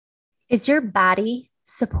Is your body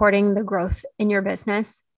supporting the growth in your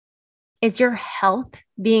business? Is your health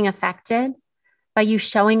being affected by you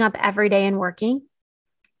showing up every day and working?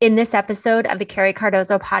 In this episode of the Carrie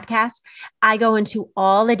Cardozo Podcast, I go into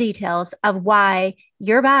all the details of why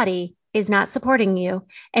your body is not supporting you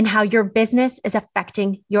and how your business is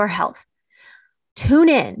affecting your health. Tune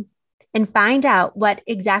in and find out what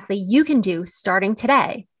exactly you can do starting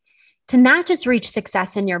today to not just reach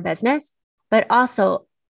success in your business, but also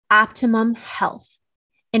optimum health.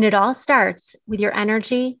 And it all starts with your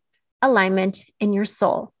energy, alignment, and your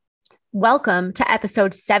soul. Welcome to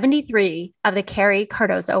episode 73 of the Carrie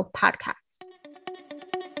Cardozo Podcast.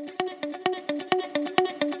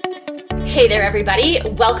 Hey there, everybody.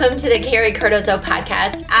 Welcome to the Carrie Cardozo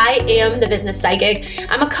Podcast. I am the business psychic.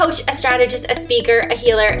 I'm a coach, a strategist, a speaker, a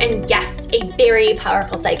healer, and yes, a very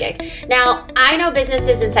powerful psychic. Now, I know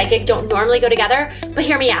businesses and psychic don't normally go together, but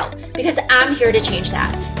hear me out because I'm here to change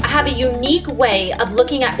that. I have a unique way of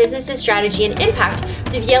looking at business's strategy and impact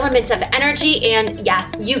through the elements of energy and,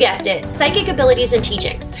 yeah, you guessed it, psychic abilities and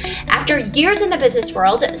teachings. After years in the business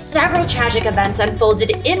world, several tragic events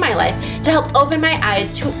unfolded in my life to help open my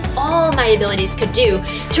eyes to all my abilities could do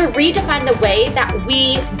to redefine the way that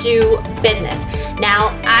we do business. Now,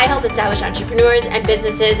 I help established entrepreneurs and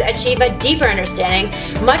businesses achieve a deeper understanding,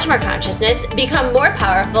 much more consciousness, become more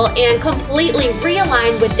powerful, and completely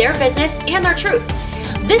realign with their business and their truth.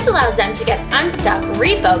 This allows them to get unstuck,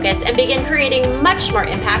 refocused, and begin creating much more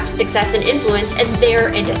impact, success, and influence in their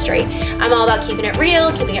industry. I'm all about keeping it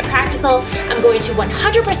real, keeping it practical. I'm going to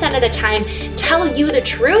 100% of the time tell you the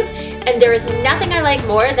truth, and there is nothing I like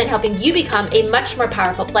more than helping you become a much more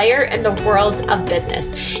powerful player in the world of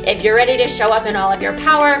business. If you're ready to show up in all of your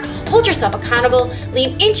power, hold yourself accountable,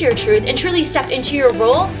 lean into your truth, and truly step into your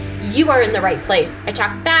role, you are in the right place. I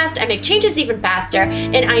talk fast, I make changes even faster,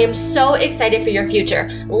 and I am so excited for your future.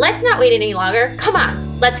 Let's not wait any longer. Come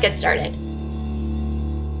on, let's get started.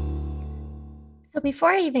 So before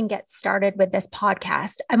I even get started with this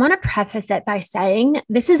podcast, I want to preface it by saying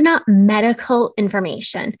this is not medical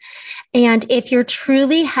information. And if you're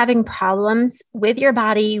truly having problems with your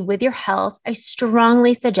body, with your health, I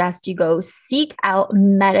strongly suggest you go seek out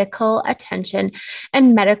medical attention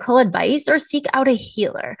and medical advice or seek out a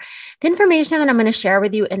healer. The information that I'm going to share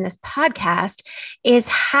with you in this podcast is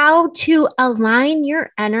how to align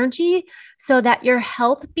your energy so that your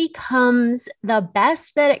health becomes the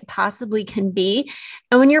best that it possibly can be.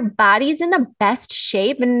 And when your body's in the best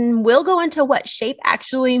shape, and we'll go into what shape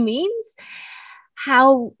actually means,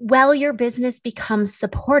 how well your business becomes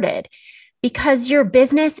supported, because your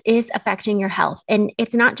business is affecting your health. And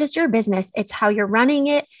it's not just your business, it's how you're running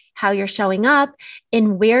it, how you're showing up,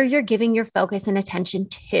 and where you're giving your focus and attention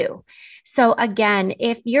to. So again,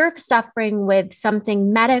 if you're suffering with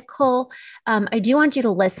something medical, I do want you to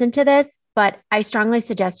listen to this, but I strongly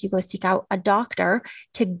suggest you go seek out a doctor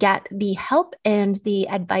to get the help and the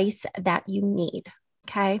advice that you need.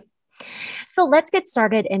 Okay. So let's get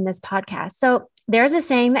started in this podcast. So there's a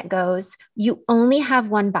saying that goes, you only have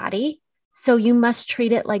one body, so you must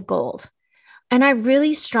treat it like gold. And I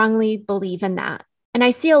really strongly believe in that. And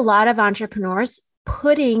I see a lot of entrepreneurs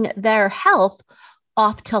putting their health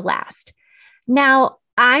off to last. Now,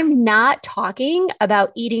 I'm not talking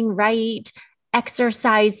about eating right,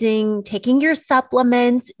 exercising, taking your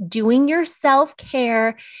supplements, doing your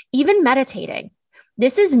self-care, even meditating.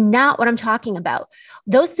 This is not what I'm talking about.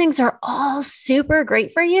 Those things are all super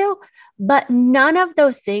great for you, but none of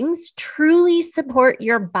those things truly support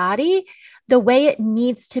your body the way it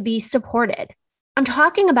needs to be supported. I'm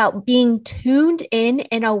talking about being tuned in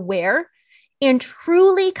and aware and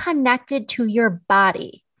truly connected to your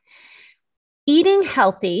body. Eating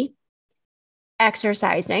healthy,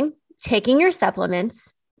 exercising, taking your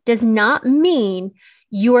supplements does not mean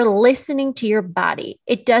you're listening to your body.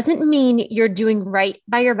 It doesn't mean you're doing right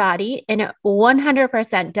by your body. And it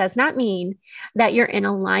 100% does not mean that you're in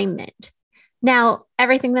alignment. Now,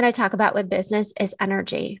 everything that I talk about with business is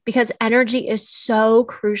energy, because energy is so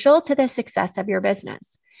crucial to the success of your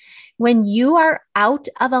business. When you are out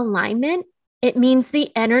of alignment, it means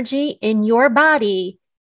the energy in your body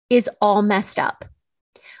is all messed up.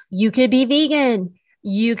 You could be vegan.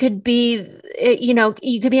 You could be,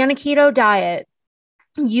 you could be on a keto diet.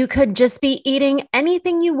 You could just be eating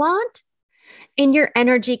anything you want, and your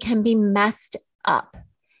energy can be messed up.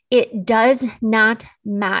 It does not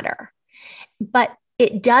matter. But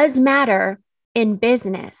it does matter in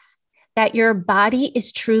business that your body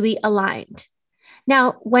is truly aligned.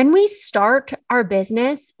 Now, when we start our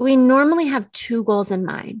business, we normally have two goals in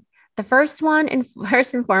mind. The first one, and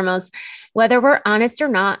first and foremost, whether we're honest or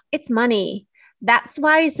not, it's money. That's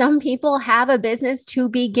why some people have a business to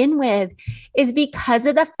begin with, is because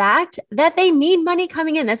of the fact that they need money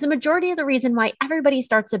coming in. That's the majority of the reason why everybody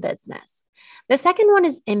starts a business. The second one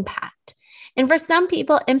is impact. And for some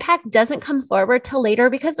people, impact doesn't come forward till later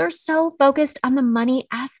because they're so focused on the money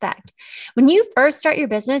aspect. When you first start your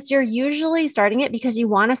business, you're usually starting it because you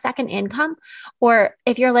want a second income, or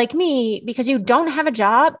if you're like me, because you don't have a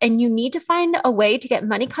job and you need to find a way to get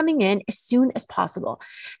money coming in as soon as possible.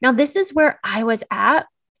 Now, this is where I was at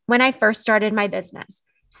when I first started my business.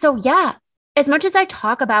 So yeah, as much as I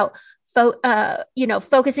talk about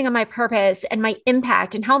focusing on my purpose and my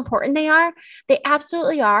impact and how important they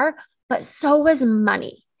absolutely are. But so was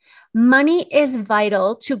money. Money is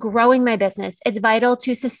vital to growing my business. It's vital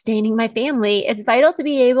to sustaining my family. It's vital to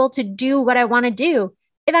be able to do what I want to do.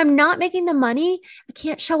 If I'm not making the money, I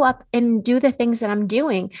can't show up and do the things that I'm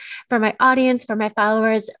doing for my audience, for my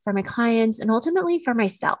followers, for my clients, and ultimately for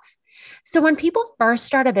myself. So when people first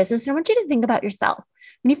start a business, I want you to think about yourself.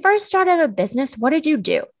 When you first started a business, what did you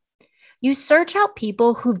do? You search out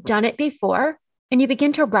people who've done it before and you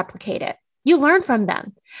begin to replicate it. You learn from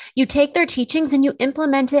them. You take their teachings and you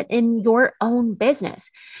implement it in your own business.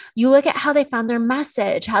 You look at how they found their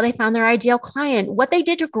message, how they found their ideal client, what they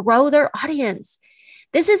did to grow their audience.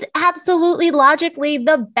 This is absolutely logically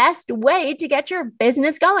the best way to get your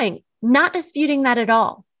business going. Not disputing that at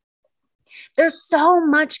all. There's so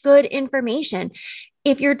much good information.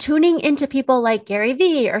 If you're tuning into people like Gary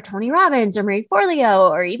Vee or Tony Robbins or Marie Forleo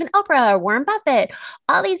or even Oprah or Warren Buffett,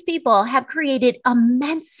 all these people have created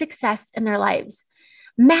immense success in their lives,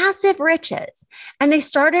 massive riches. And they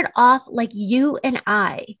started off like you and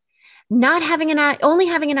I, only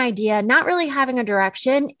having an idea, not really having a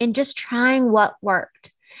direction, and just trying what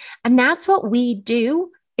worked. And that's what we do,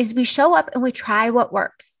 is we show up and we try what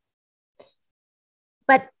works.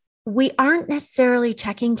 But we aren't necessarily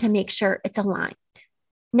checking to make sure it's aligned.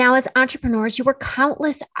 Now, as entrepreneurs, you work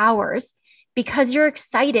countless hours because you're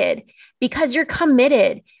excited, because you're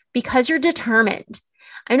committed, because you're determined.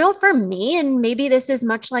 I know for me, and maybe this is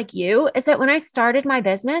much like you, is that when I started my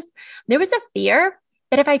business, there was a fear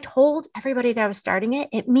that if I told everybody that I was starting it,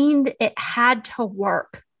 it meant it had to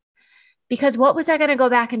work. Because what was I going to go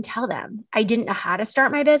back and tell them? I didn't know how to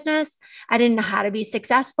start my business. I didn't know how to be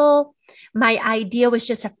successful. My idea was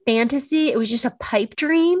just a fantasy. It was just a pipe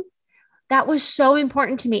dream. That was so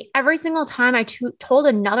important to me. Every single time I told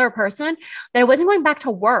another person that I wasn't going back to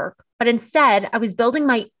work, but instead I was building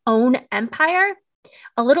my own empire,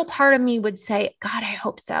 a little part of me would say, God, I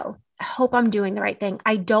hope so. I hope I'm doing the right thing.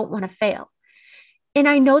 I don't want to fail. And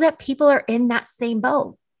I know that people are in that same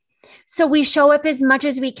boat. So we show up as much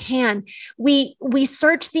as we can. We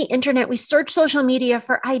search the internet, we search social media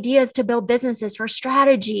for ideas to build businesses, for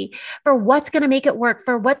strategy, for what's going to make it work,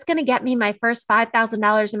 for what's going to get me my first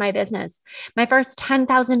 $5,000 in my business, my first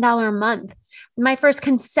 $10,000 a month, my first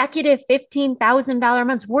consecutive $15,000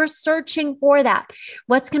 months. We're searching for that.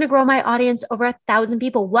 What's going to grow my audience over 1,000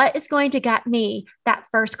 people? What is going to get me that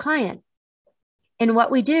first client? And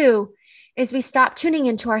what we do is we stop tuning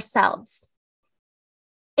into ourselves.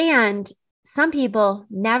 And some people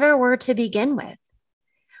never were to begin with,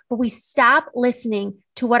 but we stop listening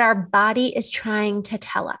to what our body is trying to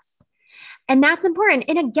tell us. And that's important.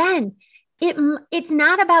 And again, it's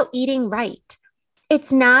not about eating right.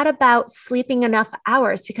 It's not about sleeping enough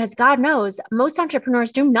hours, because God knows most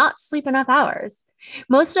entrepreneurs do not sleep enough hours.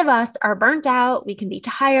 Most of us are burnt out. We can be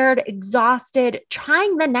tired, exhausted,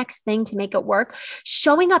 trying the next thing to make it work,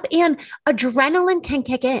 showing up, and adrenaline can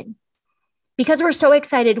kick in. Because we're so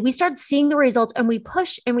excited, we start seeing the results and we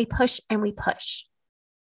push and we push and we push.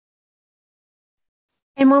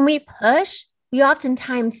 And when we push, we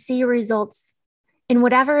oftentimes see results in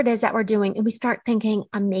whatever it is that we're doing. And we start thinking,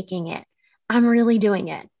 I'm making it. I'm really doing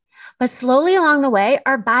it. But slowly along the way,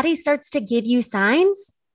 our body starts to give you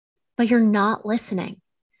signs, but you're not listening.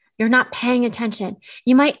 You're not paying attention.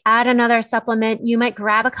 You might add another supplement. You might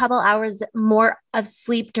grab a couple hours more of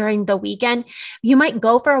sleep during the weekend. You might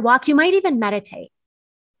go for a walk. You might even meditate.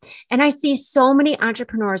 And I see so many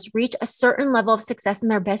entrepreneurs reach a certain level of success in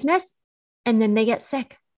their business, and then they get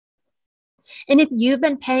sick. And if you've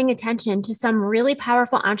been paying attention to some really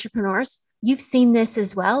powerful entrepreneurs, you've seen this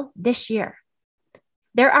as well this year.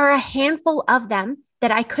 There are a handful of them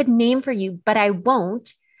that I could name for you, but I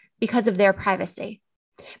won't because of their privacy.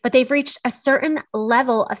 But they've reached a certain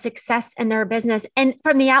level of success in their business. And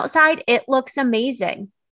from the outside, it looks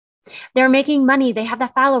amazing. They're making money. They have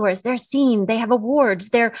the followers. They're seen. They have awards.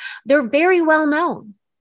 They're very well known.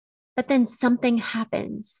 But then something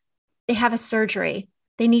happens. They have a surgery.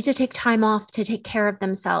 They need to take time off to take care of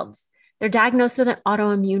themselves. They're diagnosed with an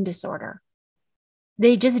autoimmune disorder.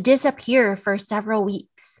 They just disappear for several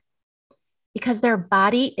weeks because their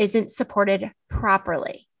body isn't supported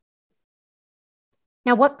properly.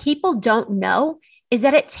 Now, what people don't know is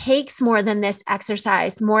that it takes more than this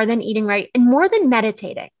exercise, more than eating right, and more than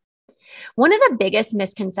meditating. One of the biggest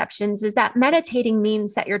misconceptions is that meditating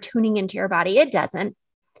means that you're tuning into your body. It doesn't.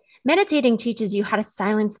 Meditating teaches you how to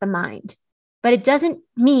silence the mind, but it doesn't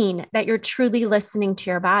mean that you're truly listening to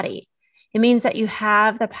your body. It means that you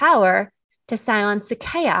have the power to silence the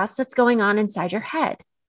chaos that's going on inside your head.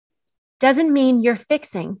 Doesn't mean you're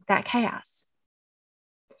fixing that chaos.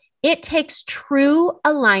 It takes true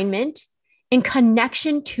alignment and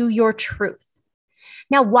connection to your truth.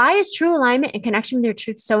 Now, why is true alignment and connection with your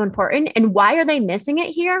truth so important? And why are they missing it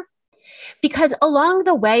here? Because along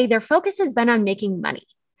the way, their focus has been on making money.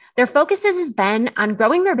 Their focus has been on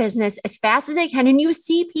growing their business as fast as they can. And you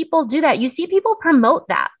see people do that. You see people promote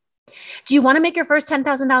that. Do you want to make your first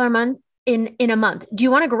 $10,000 month in a month? Do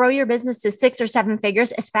you want to grow your business to 6 or 7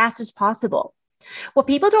 figures as fast as possible? What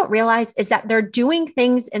people don't realize is that they're doing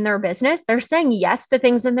things in their business. They're saying yes to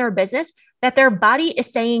things in their business that their body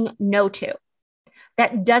is saying no to.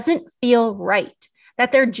 That doesn't feel right,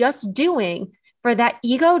 that they're just doing for that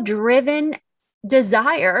ego-driven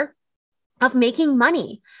desire of making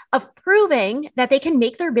money, of proving that they can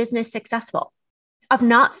make their business successful, of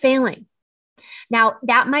not failing. Now,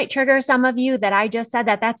 that might trigger some of you that I just said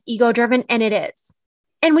that that's ego-driven, and it is.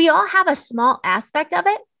 And we all have a small aspect of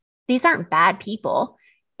it. These aren't bad people.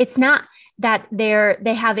 It's not that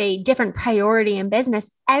they have a different priority in business.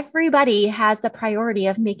 Everybody has the priority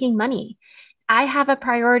of making money. I have a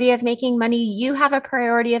priority of making money. You have a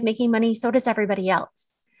priority of making money. So does everybody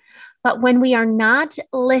else. But when we are not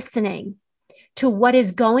listening to what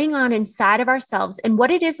is going on inside of ourselves and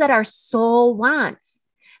what it is that our soul wants,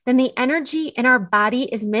 then the energy in our body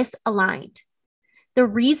is misaligned. The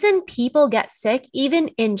reason people get sick, even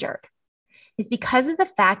injured, is because of the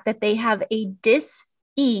fact that they have a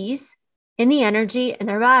dis-ease in the energy in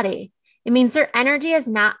their body. It means their energy is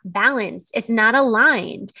not balanced. It's not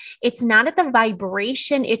aligned. It's not at the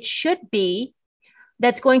vibration it should be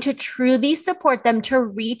that's going to truly support them to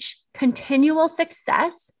reach continual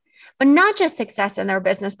success, but not just success in their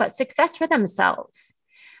business, but success for themselves.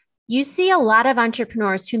 You see a lot of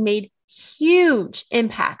entrepreneurs who made huge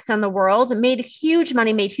impacts on the world, made huge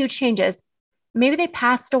money, made huge changes. Maybe they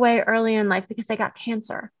passed away early in life because they got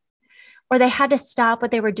cancer, or they had to stop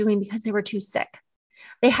what they were doing because they were too sick.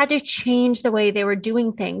 They had to change the way they were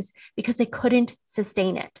doing things because they couldn't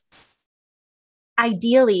sustain it.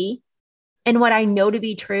 Ideally, and what I know to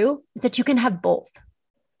be true, is that you can have both.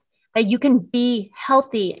 That you can be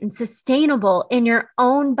healthy and sustainable in your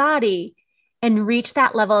own body and reach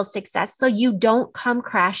that level of success so you don't come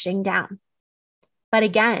crashing down. But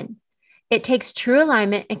again, it takes true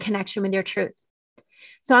alignment and connection with your truth.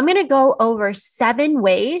 So I'm going to go over 7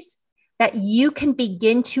 ways that you can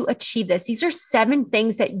begin to achieve this. These are 7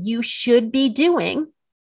 things that you should be doing,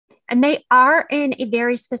 and they are in a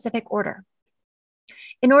very specific order.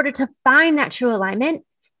 In order to find that true alignment,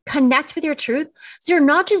 connect with your truth. So you're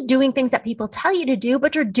not just doing things that people tell you to do,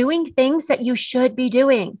 but you're doing things that you should be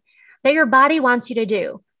doing, that your body wants you to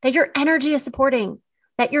do, that your energy is supporting,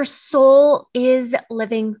 that your soul is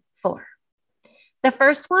living for. The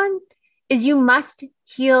first one is you must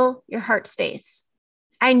heal your heart space.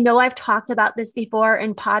 I know I've talked about this before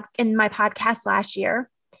in my podcast last year,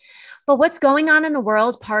 but what's going on in the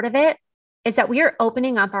world, part of it is that we are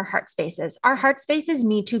opening up our heart spaces. Our heart spaces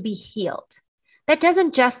need to be healed. That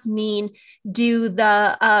doesn't just mean do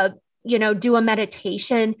a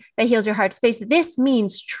meditation that heals your heart space. This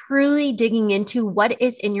means truly digging into what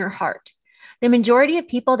is in your heart. The majority of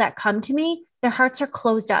people that come to me, their hearts are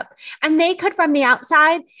closed up, and they could from the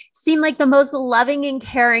outside seem like the most loving and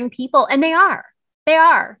caring people. And they are.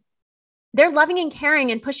 They're loving and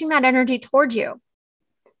caring and pushing that energy towards you,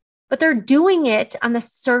 but they're doing it on the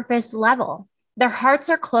surface level. Their hearts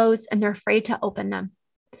are closed and they're afraid to open them.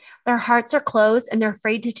 Their hearts are closed and they're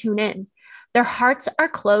afraid to tune in. Their hearts are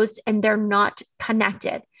closed and they're not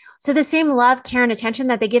connected. So the same love, care, and attention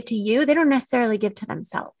that they give to you, they don't necessarily give to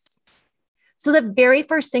themselves. So the very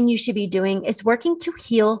first thing you should be doing is working to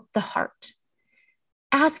heal the heart.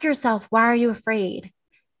 Ask yourself, why are you afraid?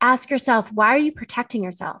 Ask yourself, why are you protecting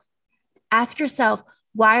yourself? Ask yourself,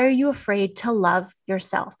 why are you afraid to love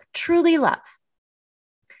yourself? Truly love.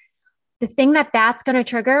 The thing that's going to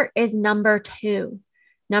trigger is number 2.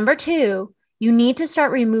 Number 2, you need to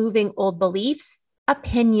start removing old beliefs,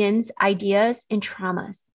 opinions, ideas, and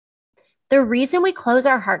traumas. The reason we close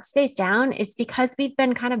our heart space down is because we've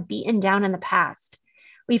been kind of beaten down in the past.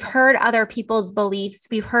 We've heard other people's beliefs.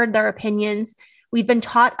 We've heard their opinions. We've been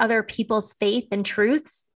taught other people's faith and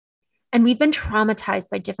truths, and we've been traumatized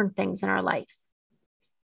by different things in our life.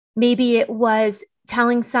 Maybe it was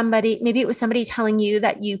somebody telling you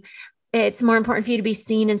that it's more important for you to be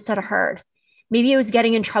seen instead of heard. Maybe it was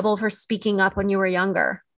getting in trouble for speaking up when you were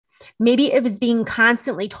younger. Maybe it was being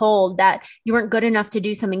constantly told that you weren't good enough to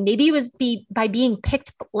do something. Maybe it was by being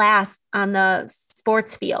picked last on the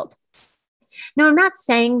sports field. Now, I'm not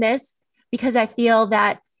saying this because I feel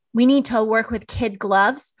that we need to work with kid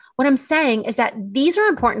gloves. What I'm saying is that these are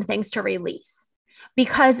important things to release,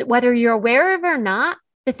 because whether you're aware of it or not,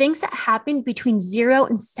 the things that happen between 0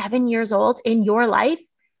 and 7 years old in your life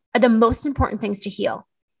are the most important things to heal.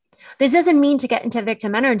 This doesn't mean to get into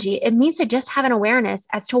victim energy. It means to just have an awareness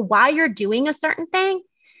as to why you're doing a certain thing,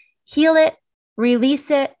 heal it,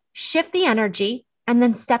 release it, shift the energy, and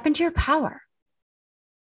then step into your power.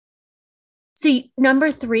 So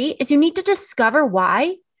number 3 is you need to discover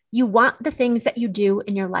why you want the things that you do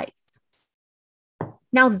in your life.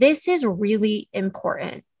 Now, this is really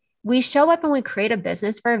important. We show up and we create a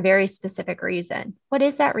business for a very specific reason. What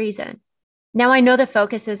is that reason? Now, I know the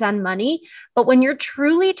focus is on money, but when you're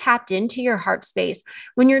truly tapped into your heart space,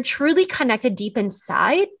 when you're truly connected deep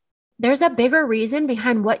inside, there's a bigger reason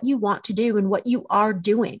behind what you want to do and what you are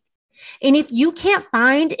doing. And if you can't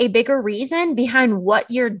find a bigger reason behind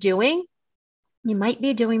what you're doing, you might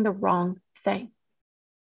be doing the wrong thing.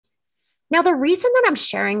 Now, the reason that I'm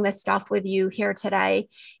sharing this stuff with you here today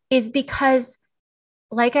is because,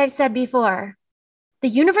 like I've said before, the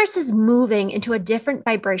universe is moving into a different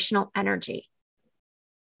vibrational energy,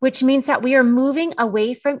 which means that we are moving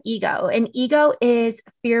away from ego. And ego is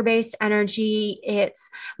fear-based energy, it's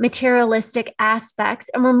materialistic aspects,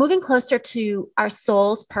 and we're moving closer to our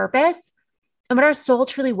soul's purpose and what our soul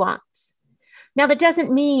truly wants. Now, that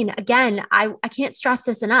doesn't mean, again, I can't stress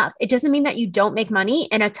this enough. It doesn't mean that you don't make money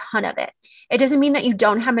and a ton of it. It doesn't mean that you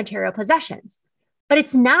don't have material possessions, but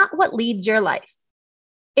it's not what leads your life.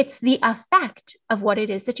 It's the effect of what it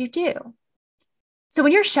is that you do. So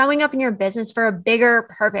when you're showing up in your business for a bigger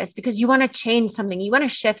purpose, because you want to change something, you want to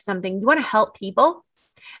shift something, you want to help people,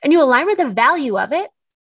 and you align with the value of it,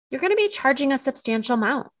 you're going to be charging a substantial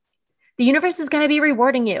amount. The universe is going to be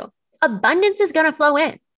rewarding you. Abundance is going to flow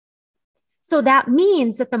in. So that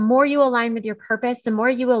means that the more you align with your purpose, the more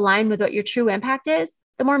you align with what your true impact is,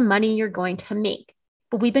 the more money you're going to make.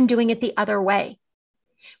 But we've been doing it the other way.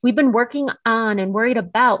 We've been working on and worried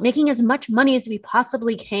about making as much money as we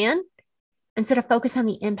possibly can instead of focus on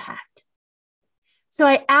the impact. So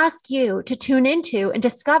I ask you to tune into and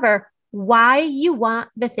discover why you want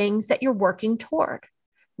the things that you're working toward.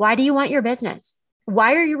 Why do you want your business?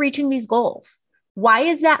 Why are you reaching these goals? Why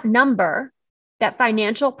is that number, that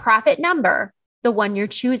financial profit number, the one you're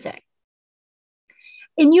choosing?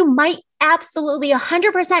 And you might absolutely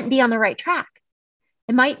 100% be on the right track.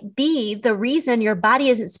 It might be the reason your body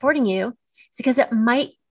isn't supporting you is because it might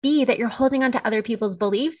be that you're holding on to other people's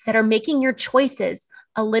beliefs that are making your choices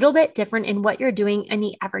a little bit different in what you're doing in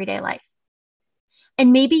the everyday life.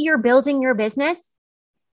 And maybe you're building your business,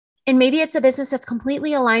 and maybe it's a business that's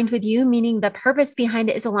completely aligned with you, meaning the purpose behind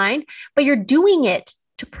it is aligned, but you're doing it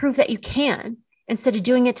to prove that you can instead of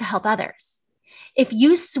doing it to help others. If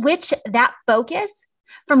you switch that focus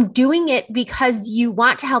from doing it because you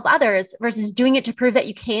want to help others versus doing it to prove that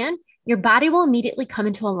you can, your body will immediately come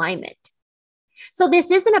into alignment. So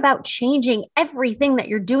this isn't about changing everything that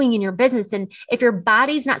you're doing in your business. And if your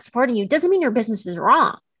body's not supporting you, it doesn't mean your business is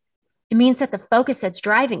wrong. It means that the focus that's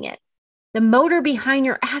driving it, the motor behind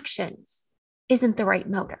your actions, isn't the right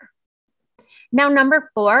motor. Now, number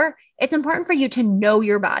 4, it's important for you to know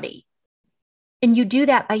your body. And you do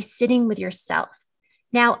that by sitting with yourself.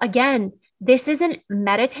 Now, again, this isn't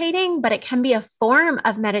meditating, but it can be a form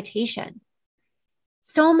of meditation.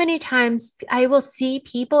 So many times I will see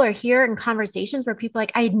people or hear in conversations where people are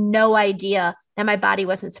like, I had no idea that my body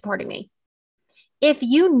wasn't supporting me. If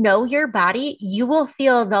you know your body, you will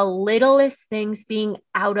feel the littlest things being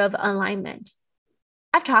out of alignment.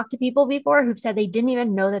 I've talked to people before who've said they didn't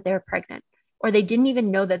even know that they were pregnant, or they didn't even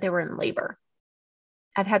know that they were in labor.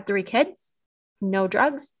 I've had 3 kids, no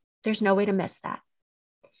drugs. There's no way to miss that.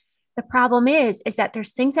 The problem is that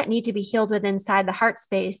there's things that need to be healed within inside the heart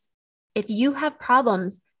space. If you have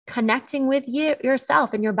problems connecting with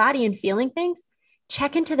yourself and your body and feeling things,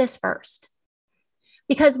 check into this first.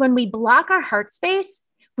 Because when we block our heart space,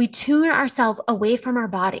 we tune ourselves away from our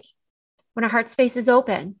body. When our heart space is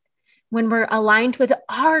open, when we're aligned with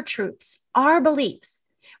our truths, our beliefs,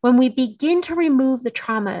 when we begin to remove the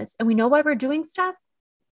traumas and we know why we're doing stuff,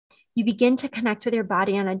 you begin to connect with your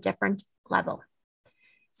body on a different level.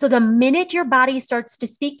 So the minute your body starts to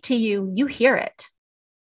speak to you, you hear it.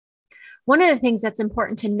 One of the things that's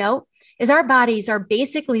important to note is our bodies are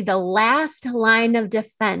basically the last line of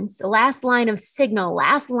defense, the last line of signal,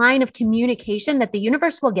 last line of communication that the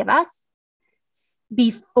universe will give us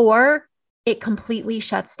before it completely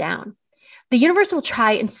shuts down. The universe will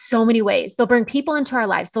try in so many ways. They'll bring people into our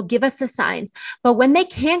lives. They'll give us the signs. But when they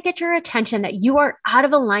can't get your attention that you are out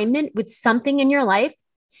of alignment with something in your life,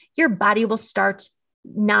 your body will start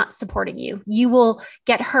not supporting you. You will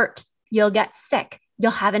get hurt. You'll get sick.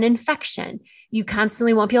 You'll have an infection. You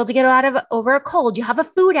constantly won't be able to get over a cold. You have a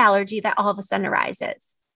food allergy that all of a sudden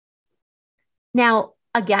arises. Now,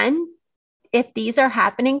 again, if these are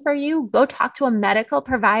happening for you, go talk to a medical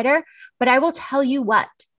provider. But I will tell you what,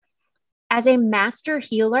 as a master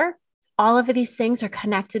healer, all of these things are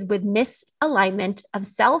connected with misalignment of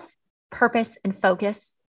self, purpose, and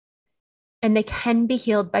focus. And they can be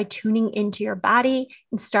healed by tuning into your body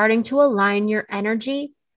and starting to align your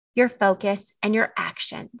energy, your focus, and your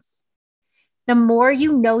actions. The more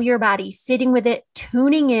you know your body, sitting with it,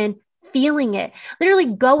 tuning in, feeling it, literally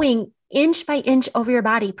going inch by inch over your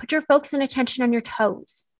body, put your focus and attention on your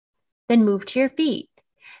toes, then move to your feet.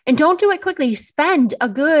 And don't do it quickly. Spend a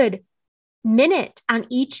good minute on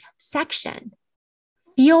each section.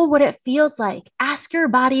 Feel what it feels like. Ask your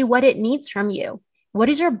body what it needs from you. What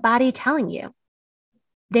is your body telling you?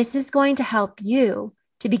 This is going to help you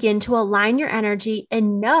to begin to align your energy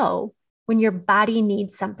and know when your body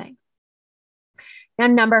needs something. Now,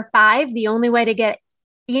 number 5, the only way to get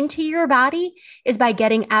into your body is by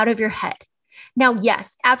getting out of your head. Now,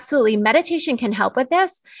 yes, absolutely. Meditation can help with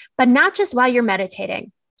this, but not just while you're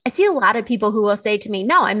meditating. I see a lot of people who will say to me,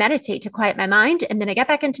 no, I meditate to quiet my mind, and then I get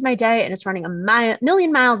back into my day and it's running a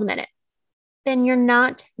million miles a minute. Then you're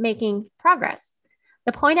not making progress.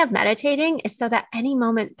 The point of meditating is so that any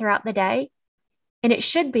moment throughout the day, and it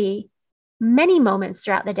should be many moments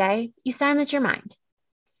throughout the day, you silence your mind,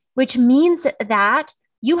 which means that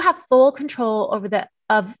you have full control over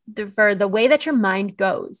the way that your mind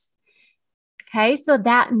goes. Okay, so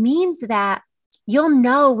that means that you'll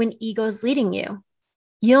know when ego is leading you.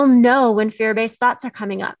 You'll know when fear-based thoughts are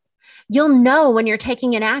coming up. You'll know when you're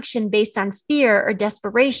taking an action based on fear or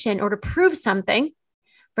desperation or to prove something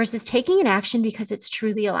versus taking an action because it's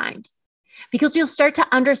truly aligned. Because you'll start to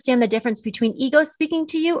understand the difference between ego speaking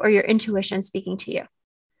to you or your intuition speaking to you.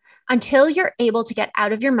 Until you're able to get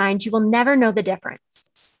out of your mind, you will never know the difference.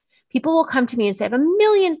 People will come to me and say, I have a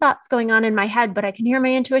million thoughts going on in my head, but I can hear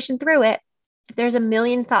my intuition through it. If there's a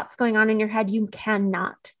million thoughts going on in your head, you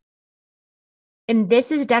cannot. And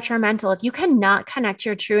this is detrimental. If you cannot connect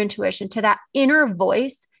your true intuition to that inner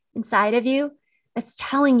voice inside of you that's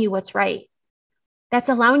telling you what's right, that's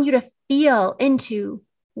allowing you to feel into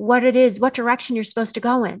what it is, what direction you're supposed to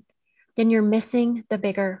go in, then you're missing the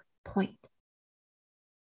bigger point.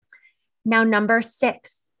 Now, number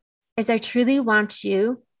 6 is I truly want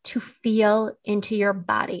you to feel into your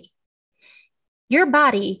body. Your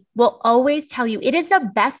body will always tell you, it is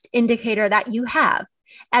the best indicator that you have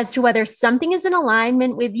as to whether something is in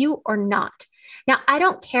alignment with you or not. Now, I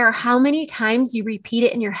don't care how many times you repeat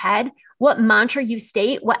it in your head, what mantra you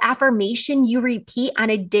state, what affirmation you repeat on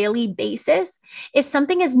a daily basis. If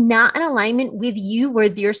something is not in alignment with you,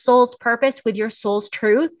 with your soul's purpose, with your soul's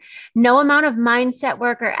truth, no amount of mindset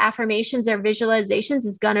work or affirmations or visualizations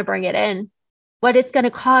is going to bring it in. What it's going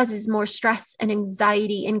to cause is more stress and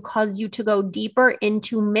anxiety and cause you to go deeper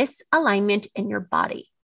into misalignment in your body.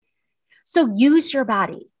 So use your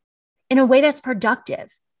body in a way that's productive.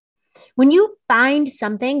 When you find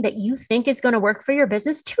something that you think is going to work for your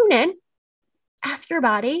business, tune in, ask your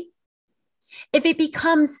body. If it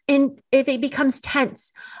becomes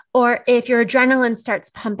tense, or if your adrenaline starts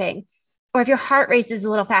pumping, or if your heart races a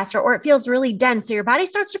little faster, or it feels really dense, so your body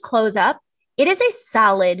starts to close up, it is a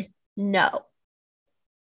solid no.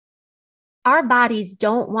 Our bodies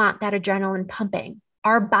don't want that adrenaline pumping.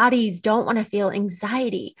 Our bodies don't want to feel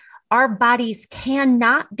anxiety. Our bodies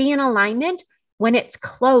cannot be in alignment when it's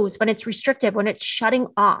closed, when it's restricted, when it's shutting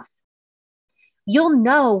off. You'll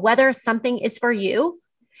know whether something is for you.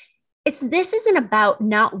 This isn't about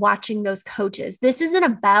not watching those coaches. This isn't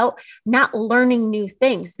about not learning new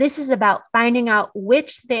things. This is about finding out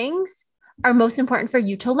which things are most important for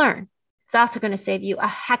you to learn. It's also going to save you a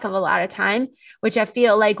heck of a lot of time, which I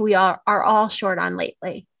feel like we are all short on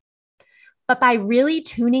lately. But by really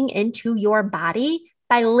tuning into your body,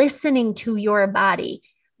 by listening to your body,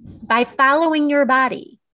 by following your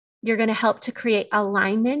body, you're going to help to create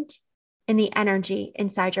alignment in the energy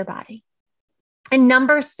inside your body. And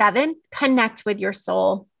number 7, connect with your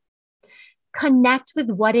soul. Connect with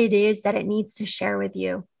what it is that it needs to share with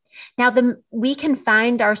you. Now, we can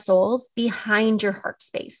find our souls behind your heart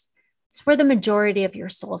space. It's where the majority of your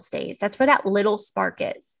soul stays. That's where that little spark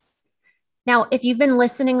is. Now, if you've been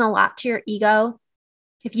listening a lot to your ego,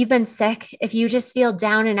 if you've been sick, if you just feel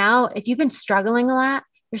down and out, if you've been struggling a lot,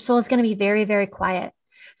 your soul is going to be very, very quiet.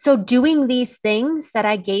 So doing these things that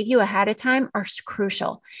I gave you ahead of time are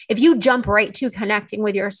crucial. If you jump right to connecting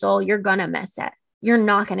with your soul, you're going to miss it. You're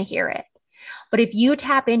not going to hear it. But if you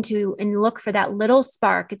tap into and look for that little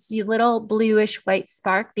spark, it's the little bluish white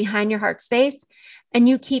spark behind your heart space, and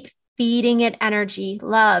you keep feeding it energy,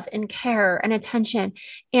 love, and care, and attention,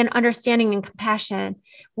 and understanding and compassion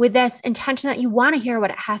with this intention that you want to hear what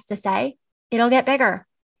it has to say, it'll get bigger.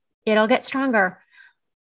 It'll get stronger.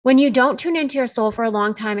 When you don't tune into your soul for a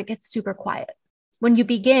long time, it gets super quiet. When you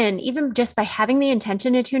begin, even just by having the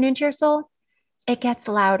intention to tune into your soul, it gets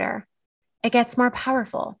louder. It gets more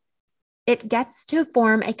powerful. It gets to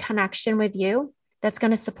form a connection with you that's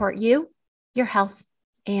going to support you, your health,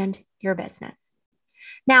 and your business.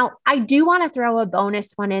 Now, I do want to throw a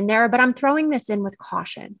bonus one in there, but I'm throwing this in with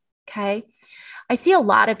caution, okay? I see a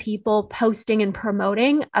lot of people posting and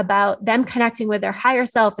promoting about them connecting with their higher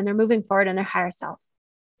self and they're moving forward in their higher self.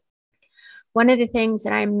 One of the things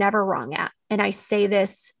that I'm never wrong at, and I say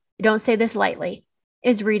this, don't say this lightly,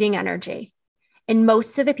 is reading energy. And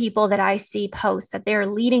most of the people that I see post that they're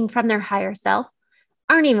leading from their higher self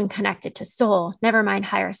aren't even connected to soul, never mind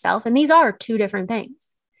higher self. And these are two different things.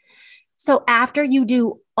 So after you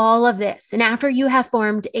do all of this, and after you have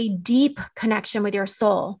formed a deep connection with your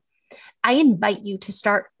soul, I invite you to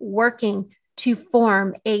start working to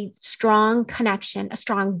form a strong connection, a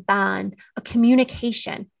strong bond, a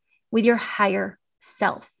communication with your higher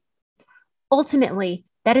self. Ultimately,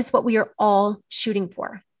 that is what we are all shooting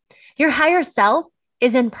for. Your higher self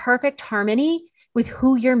is in perfect harmony with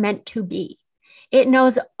who you're meant to be. It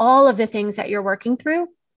knows all of the things that you're working through.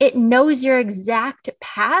 It knows your exact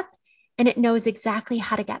path, and it knows exactly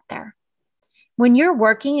how to get there. When you're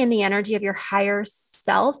working in the energy of your higher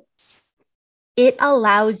self, it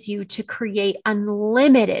allows you to create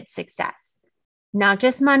unlimited success, not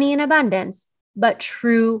just money and abundance, but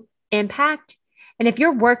true impact. And if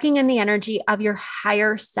you're working in the energy of your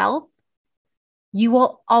higher self, you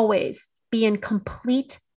will always be in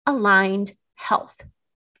complete aligned health.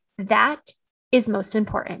 That is most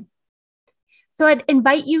important. So I'd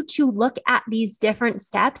invite you to look at these different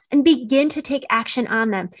steps and begin to take action on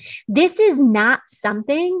them. This is not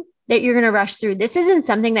something that you're going to rush through. This isn't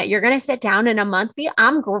something that you're going to sit down in a month,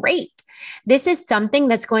 I'm great. This is something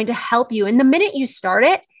that's going to help you. And the minute you start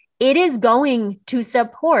it, it is going to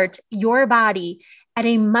support your body at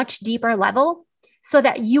a much deeper level so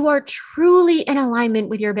that you are truly in alignment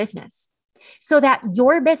with your business, so that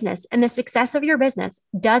your business and the success of your business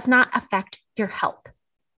does not affect your health.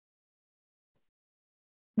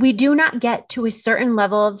 We do not get to a certain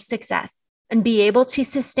level of success and be able to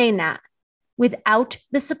sustain that without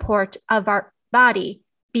the support of our body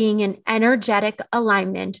being in energetic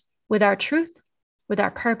alignment with our truth, with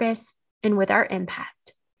our purpose, and with our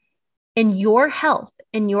impact. And your health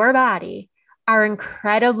and your body are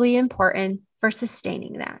incredibly important for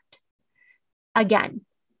sustaining that. Again,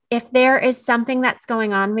 if there is something that's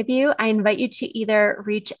going on with you, I invite you to either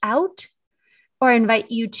reach out or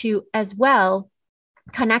invite you to as well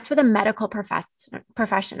connect with a medical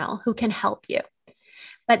professional who can help you.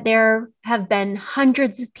 But there have been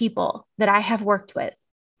hundreds of people that I have worked with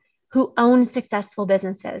who own successful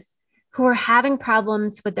businesses, who are having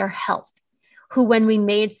problems with their health, who, when we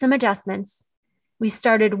made some adjustments, we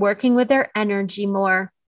started working with their energy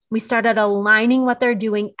more. We started aligning what they're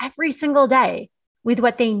doing every single day with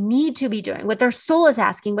what they need to be doing, what their soul is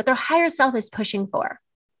asking, what their higher self is pushing for.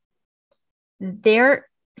 Their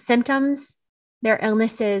symptoms, their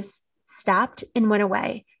illnesses stopped and went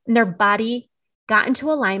away, and their body got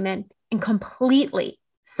into alignment and completely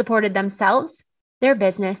supported themselves, their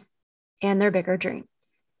business, and their bigger dreams.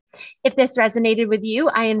 If this resonated with you,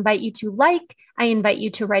 I invite you to I invite you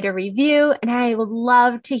to write a review, and I would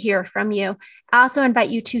love to hear from you. I also invite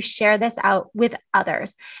you to share this out with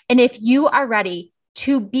others. And if you are ready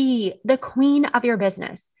to be the queen of your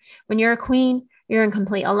business, when you're a queen, you're in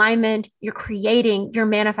complete alignment, you're creating, you're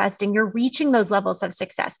manifesting, you're reaching those levels of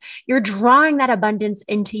success. You're drawing that abundance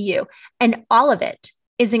into you, and all of it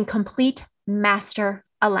is in complete master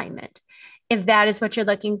alignment. If that is what you're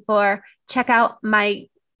looking for, check out my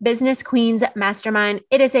Business Queens Mastermind.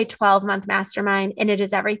 It is a 12-month mastermind, and it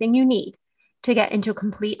is everything you need to get into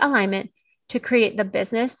complete alignment to create the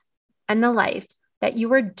business and the life that you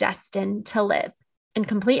were destined to live in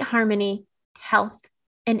complete harmony, health,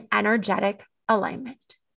 and energetic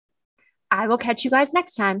alignment. I will catch you guys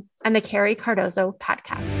next time on the Carrie Cardozo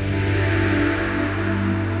Podcast.